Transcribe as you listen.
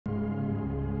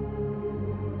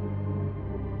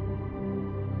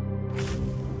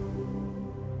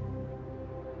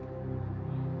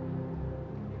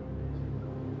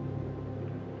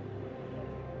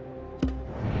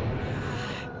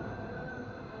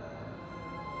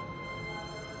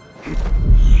The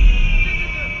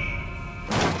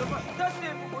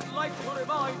Mustasim would like to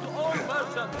remind all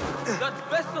merchants that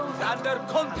vessels and their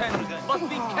contents must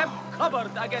be kept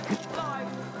covered against flies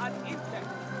and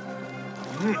insects.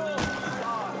 No,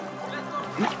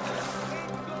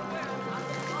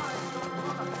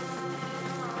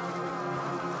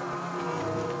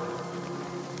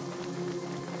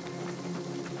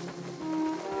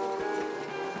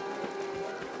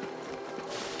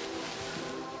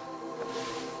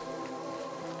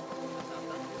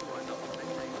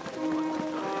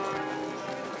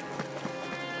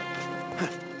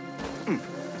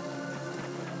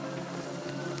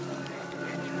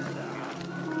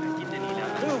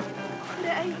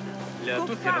 لا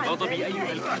تثير غضبي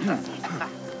أيها الأساس.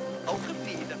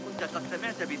 أوقفني إذا كنت قد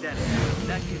سمعت بذلك،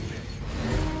 لكن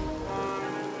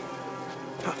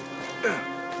لا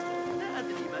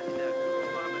أدري ما إذا كنت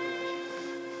أعمل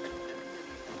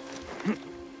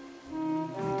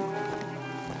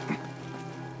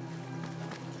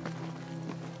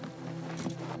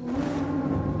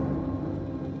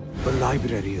The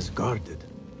library is guarded.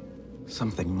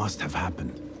 Something must have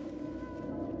happened.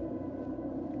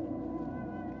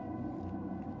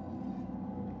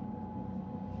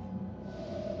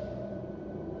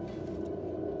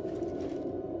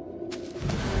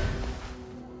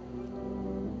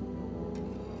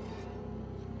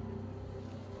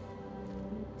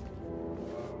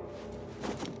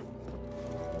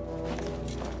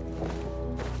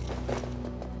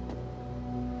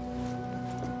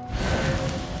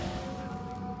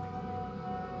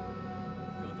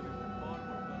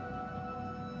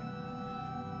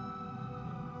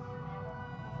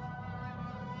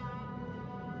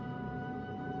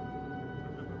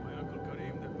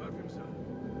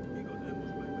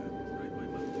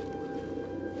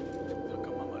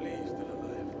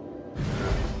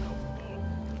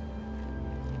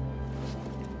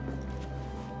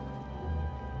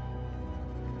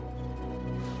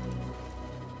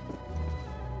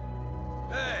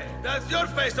 That's your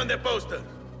face on the poster!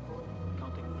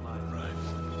 counting flies. Right.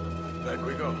 Back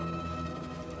we go.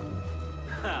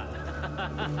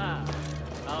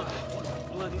 Out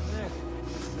of bloody mess.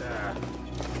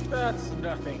 That's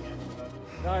nothing.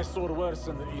 I saw worse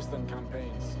in the Eastern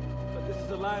campaigns. But this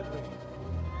is a library.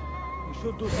 We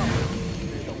should do something.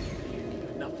 They don't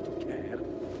care enough to care.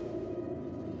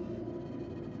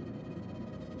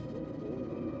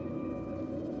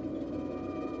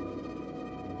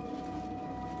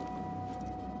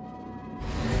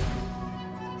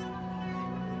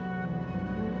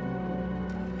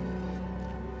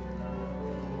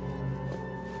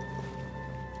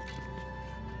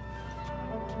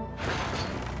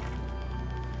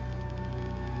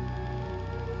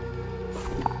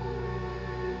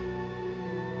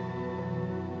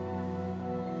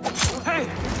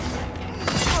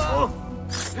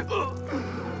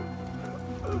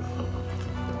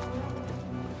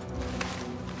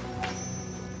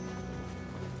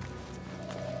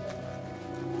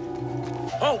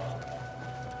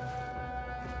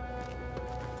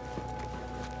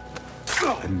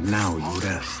 And now you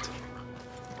rest.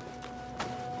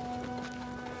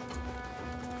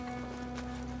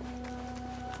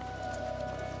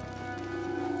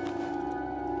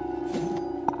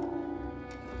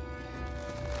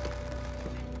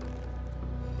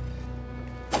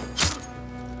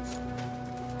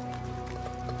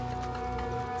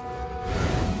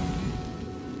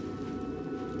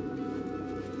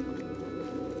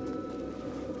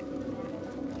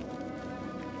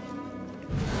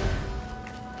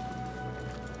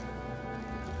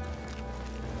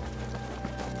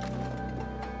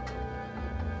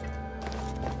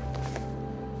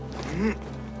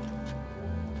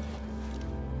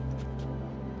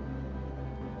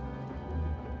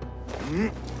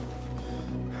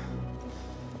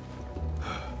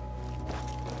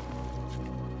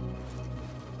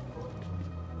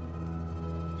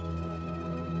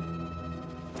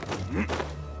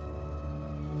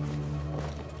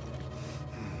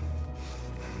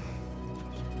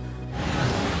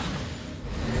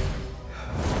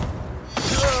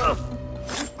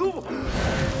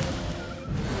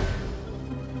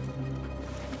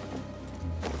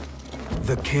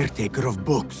 The caretaker of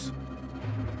books.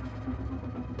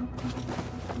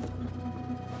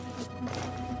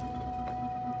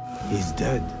 He's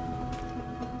dead.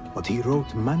 But he wrote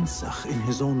Mansakh in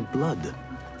his own blood.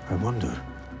 I wonder.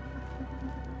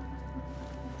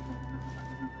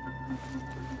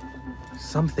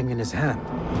 Something in his hand.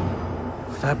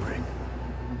 Fabric.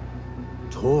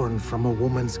 Torn from a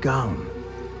woman's gown.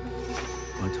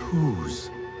 But whose?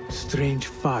 Strange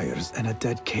fires and a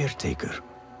dead caretaker.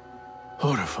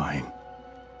 Horrifying.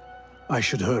 I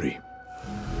should hurry.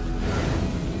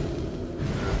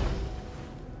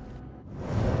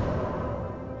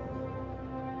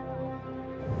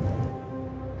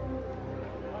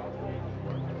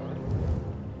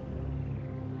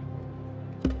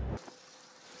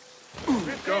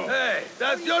 Hey,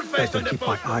 that's your face Better on the keep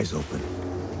my poster. eyes open.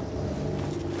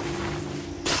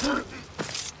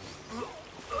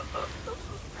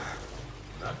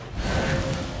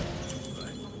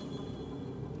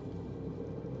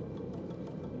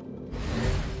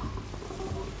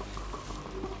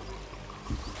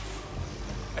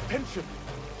 Attention!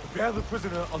 Bear the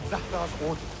prisoner on Zahra's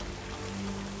order.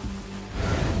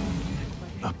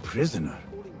 A prisoner?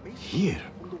 Here?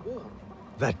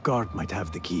 That guard might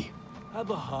have the key. Have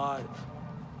a heart.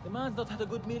 The man's not had a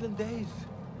good meal in days.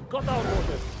 Got our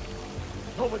orders.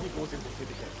 Nobody goes into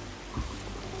city gate.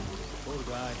 Poor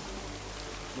guy.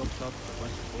 Locked up with a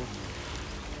bunch of soldiers.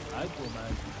 I'd go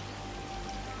mad.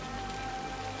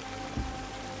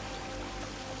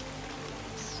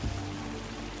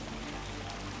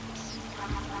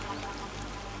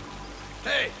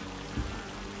 Hey!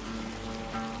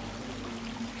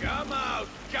 Come out,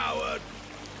 coward!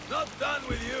 Not done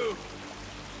with you!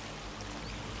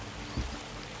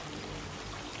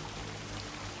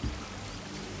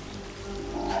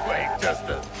 Wait, just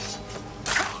a...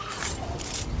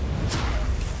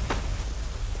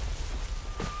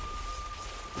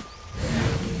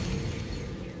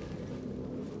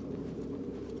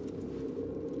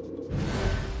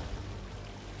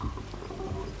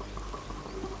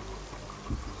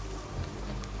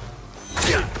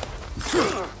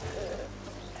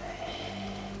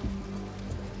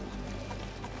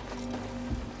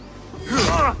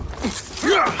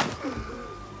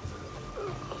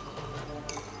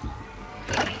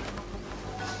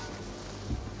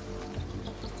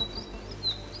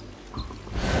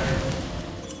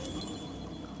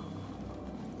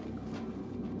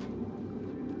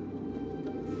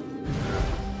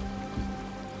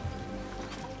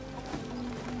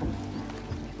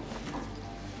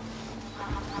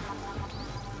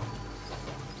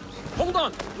 Hold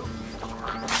on!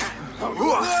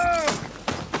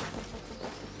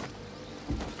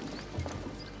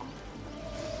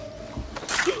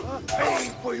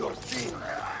 Paying for your sin!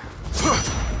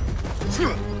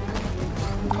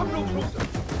 Come no closer!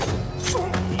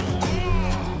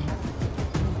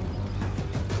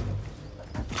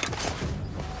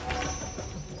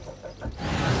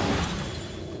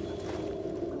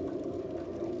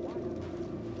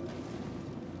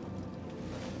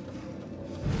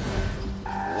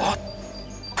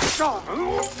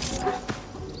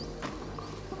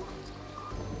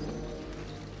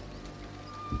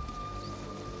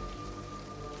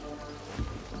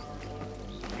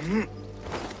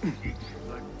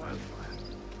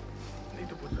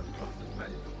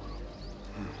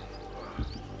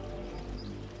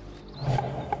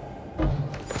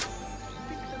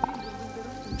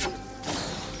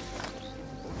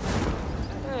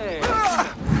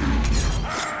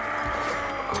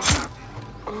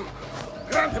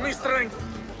 Grant me strength!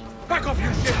 Back off,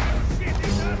 you shit!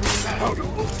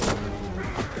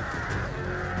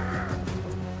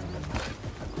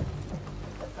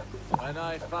 When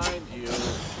I find you,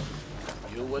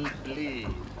 you will bleed.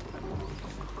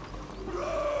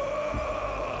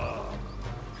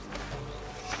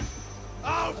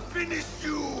 I'll finish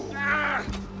you!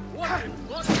 What?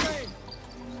 What's way?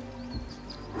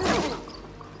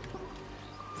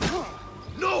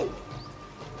 No!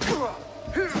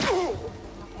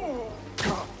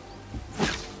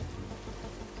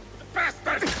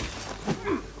 Bastard!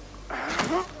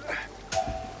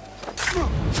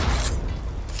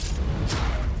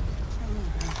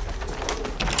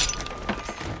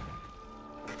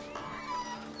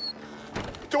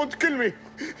 Don't kill me!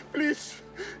 Please,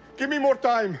 give me more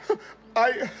time.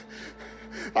 I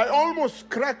almost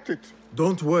cracked it.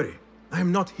 Don't worry.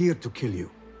 I'm not here to kill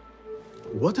you.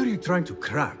 What are you trying to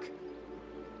crack?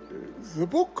 The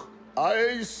book?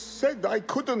 I said I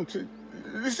couldn't.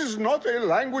 This is not a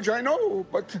language I know,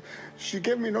 but she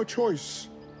gave me no choice.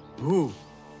 Who?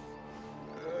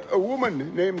 A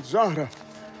woman named Zahra.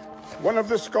 One of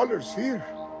the scholars here.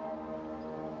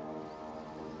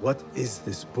 What is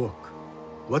this book?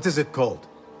 What is it called?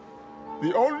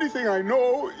 The only thing I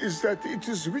know is that it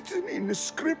is written in a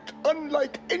script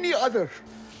unlike any other.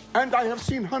 And I have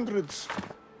seen hundreds.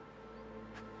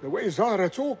 The way Zahra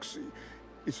talks,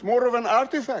 it's more of an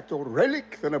artifact or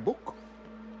relic than a book.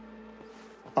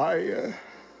 I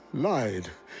lied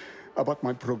about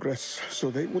my progress so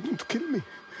they wouldn't kill me.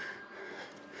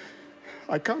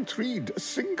 I can't read a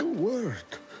single word.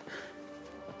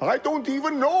 I don't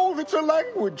even know if it's a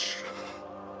language.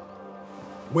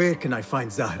 Where can I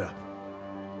find Zahra?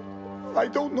 I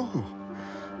don't know.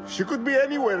 She could be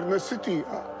anywhere in the city.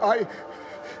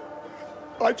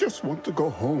 I just want to go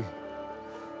home.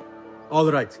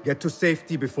 All right, get to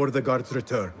safety before the guards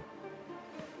return.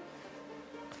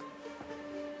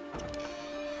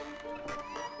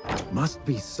 Must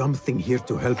be something here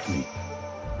to help me.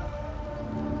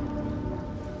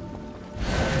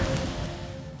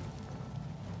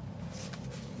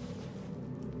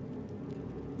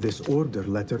 This order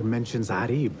letter mentions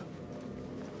Arib.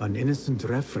 An innocent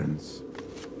reference,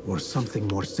 or something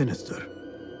more sinister.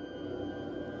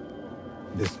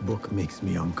 This book makes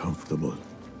me uncomfortable.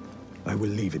 I will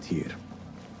leave it here.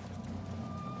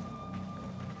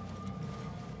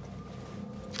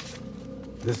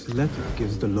 This letter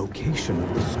gives the location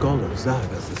of the scholar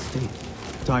Zahra's estate.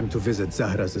 Time to visit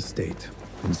Zahra's estate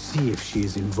and see if she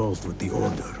is involved with the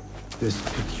order. This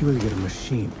peculiar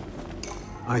machine.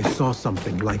 I saw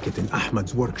something like it in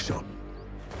Ahmad's workshop.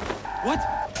 What?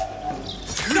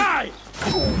 Die!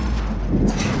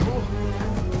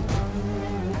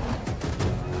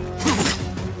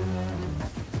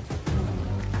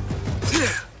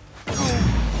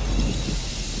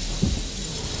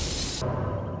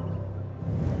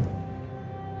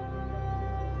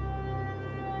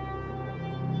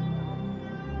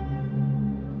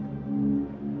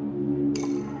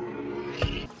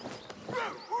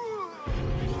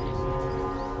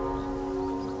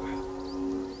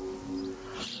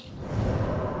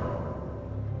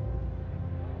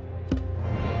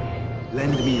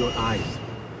 Lend me your eyes.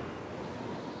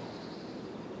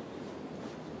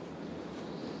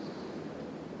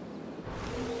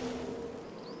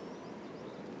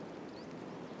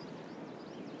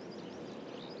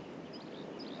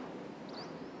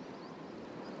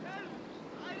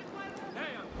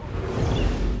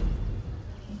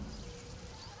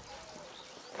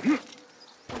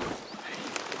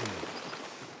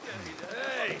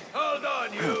 Hey, hold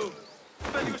on, you!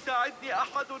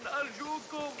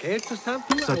 Care to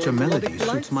sample Such a our melody melodic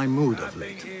delight? suits my mood of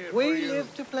late. We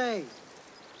live to play.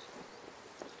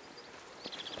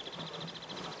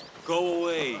 Go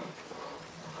away.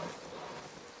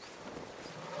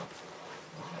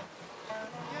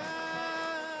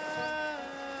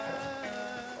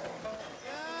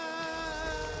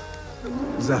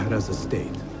 Zahra's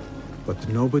estate. But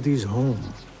nobody's home.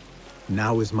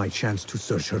 Now is my chance to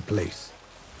search her place.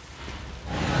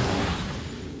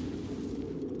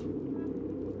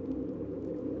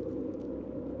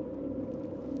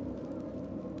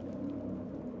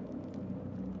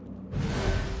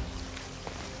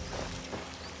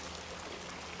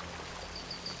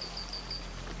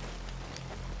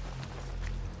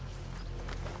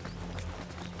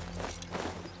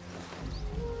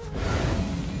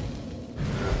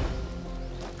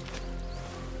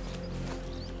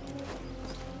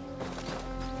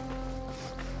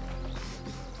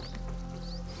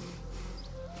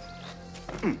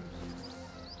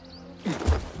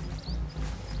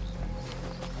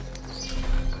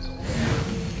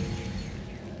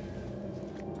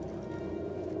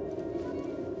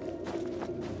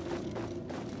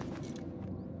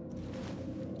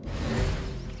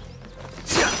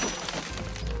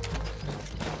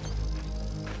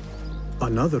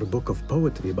 Another book of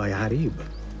poetry by Arib.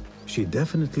 She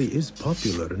definitely is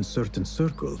popular in certain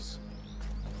circles.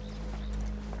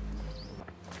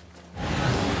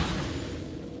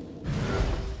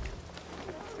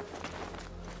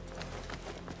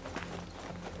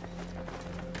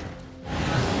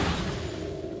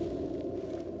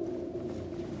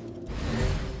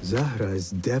 Zahra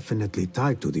is definitely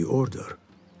tied to the Order,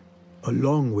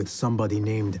 along with somebody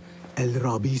named El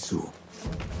Rabisu.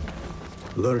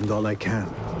 Learned all I can.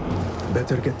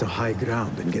 Better get to high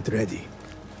ground and get ready.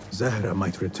 Zahra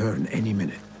might return any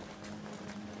minute.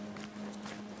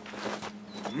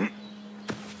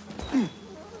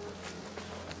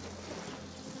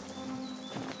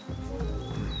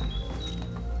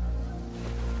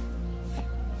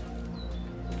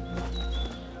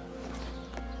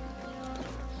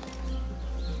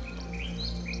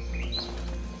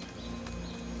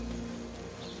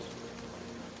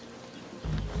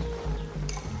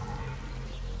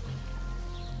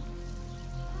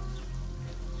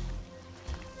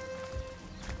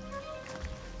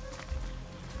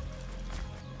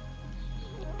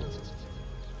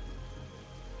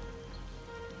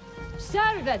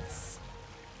 Servants,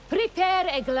 prepare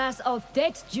a glass of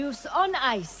date juice on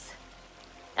ice,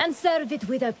 and serve it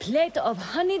with a plate of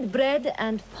honeyed bread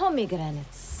and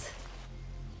pomegranates.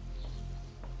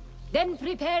 Then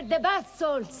prepare the bath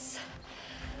salts.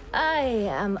 I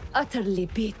am utterly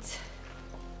beat.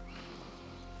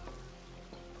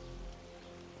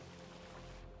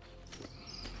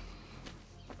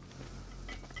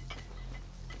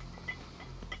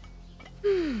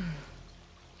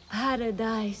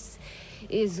 paradise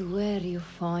is where you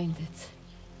find it.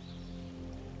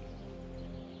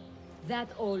 That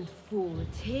old fool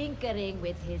tinkering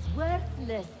with his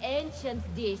worthless ancient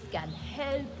disc and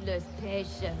helpless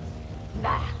patience.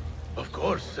 Bah! Of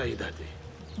course, Sayyidati.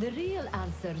 The real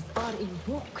answers are in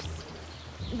books.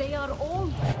 They are all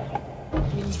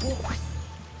in books.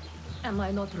 Am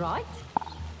I not right?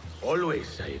 Always,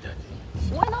 Sayyidati.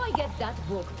 When I get that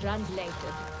book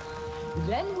translated,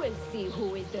 then we'll see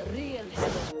who is the real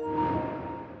hero.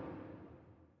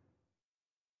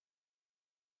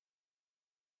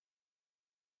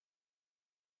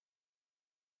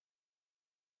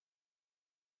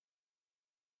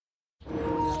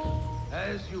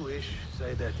 As you wish,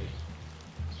 Sayyidati.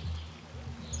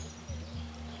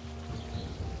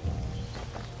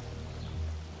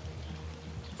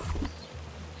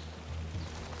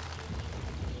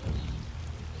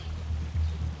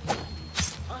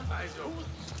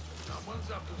 Someone's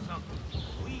up to something.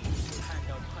 We will hand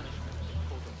out punishment in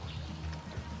court of honor.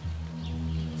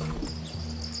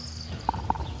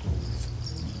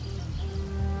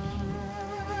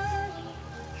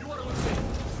 You want to escape?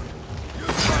 You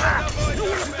can't avoid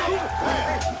your fate!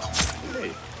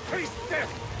 Hey, face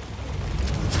death!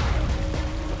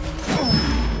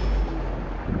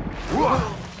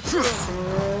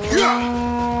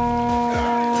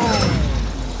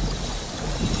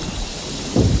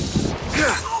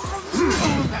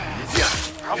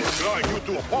 I'm drawing you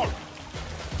to a halt.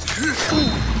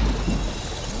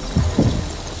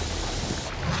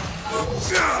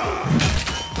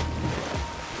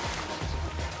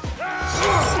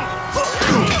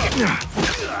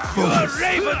 You are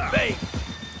raven bait!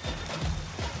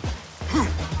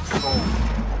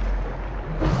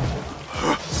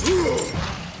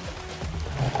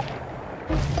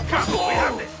 Come on, we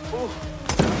have this!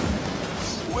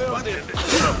 Well then.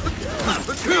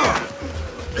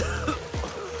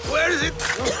 Where is it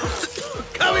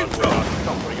coming from?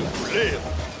 Not for you to live.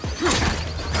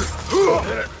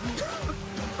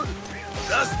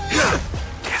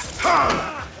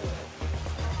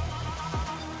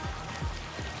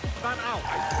 Fan out.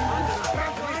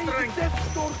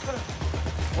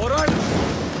 All right.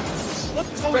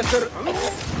 What's better?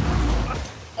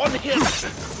 On him.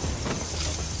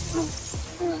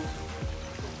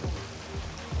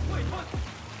 Wait, what?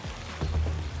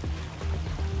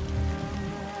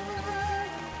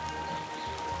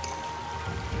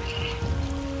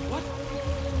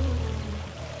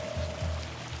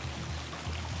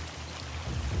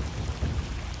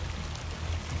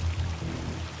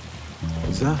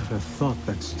 Zahra thought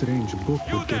that strange book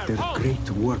would get their great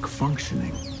work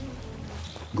functioning.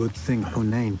 Good thing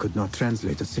Hunayn could not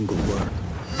translate a single word.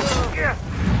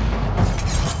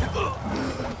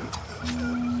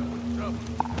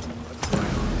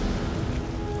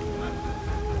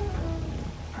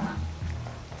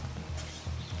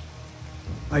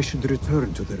 I should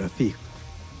return to the Rafiq.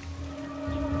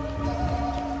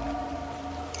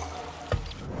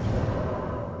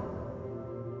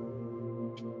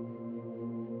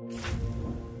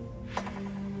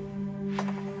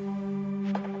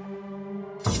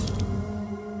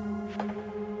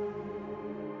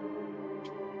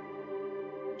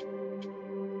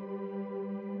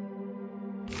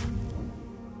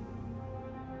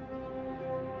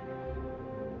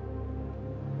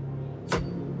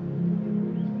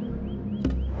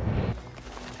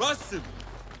 Basim!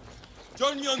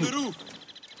 Join me on the roof!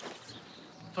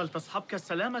 فلتصحبك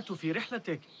السلامة في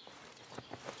رحلتك.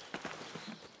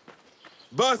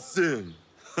 Basim!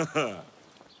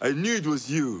 I knew it was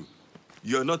you.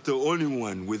 You're not the only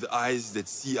one with eyes that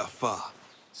see afar.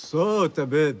 So,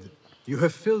 Tabid, you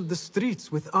have filled the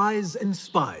streets with eyes and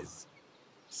spies.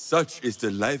 Such is the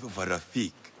life of a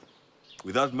Rafiq.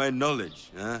 Without my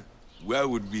knowledge, where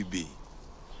would we be?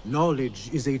 Knowledge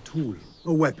is a tool,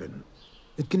 a weapon.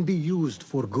 It can be used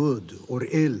for good or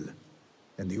ill,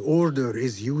 and the Order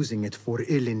is using it for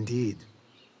ill indeed.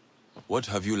 What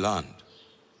have you learned?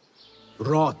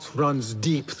 Rot runs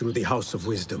deep through the House of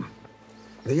Wisdom.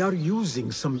 They are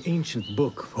using some ancient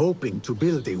book, hoping to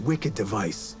build a wicked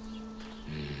device.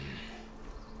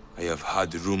 I have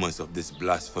heard rumors of this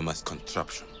blasphemous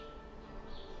contraption.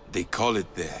 They call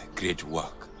it their great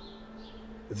work.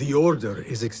 The Order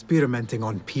is experimenting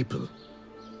on people,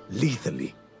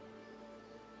 lethally.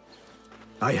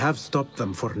 I have stopped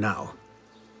them for now,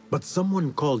 but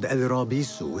someone called El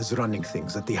Rabisu is running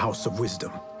things at the House of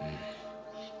Wisdom.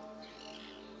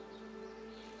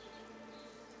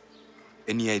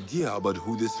 Any idea about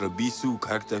who this Rabisu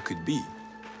character could be?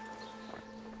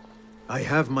 I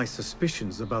have my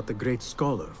suspicions about the great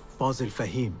scholar, Fazil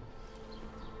Fahim.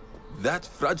 That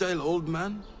fragile old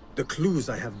man? The clues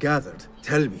I have gathered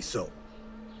tell me so.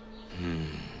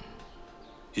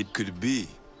 It could be.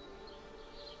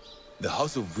 The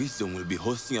House of Wisdom will be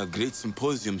hosting a great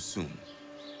symposium soon.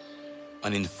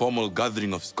 An informal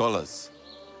gathering of scholars.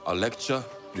 A lecture,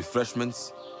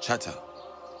 refreshments, chatter.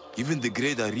 Even the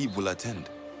great Arib will attend.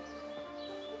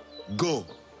 Go,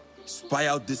 spy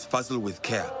out this puzzle with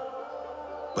care.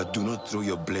 But do not throw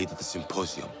your blade at the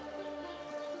symposium.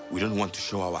 We don't want to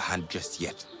show our hand just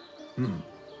yet.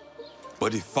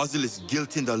 But if Fazil is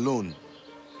guilty and alone,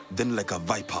 then like a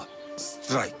viper,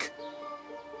 strike.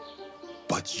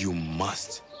 But you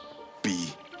must be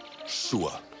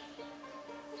sure.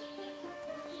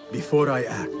 Before I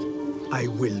act, I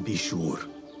will be sure.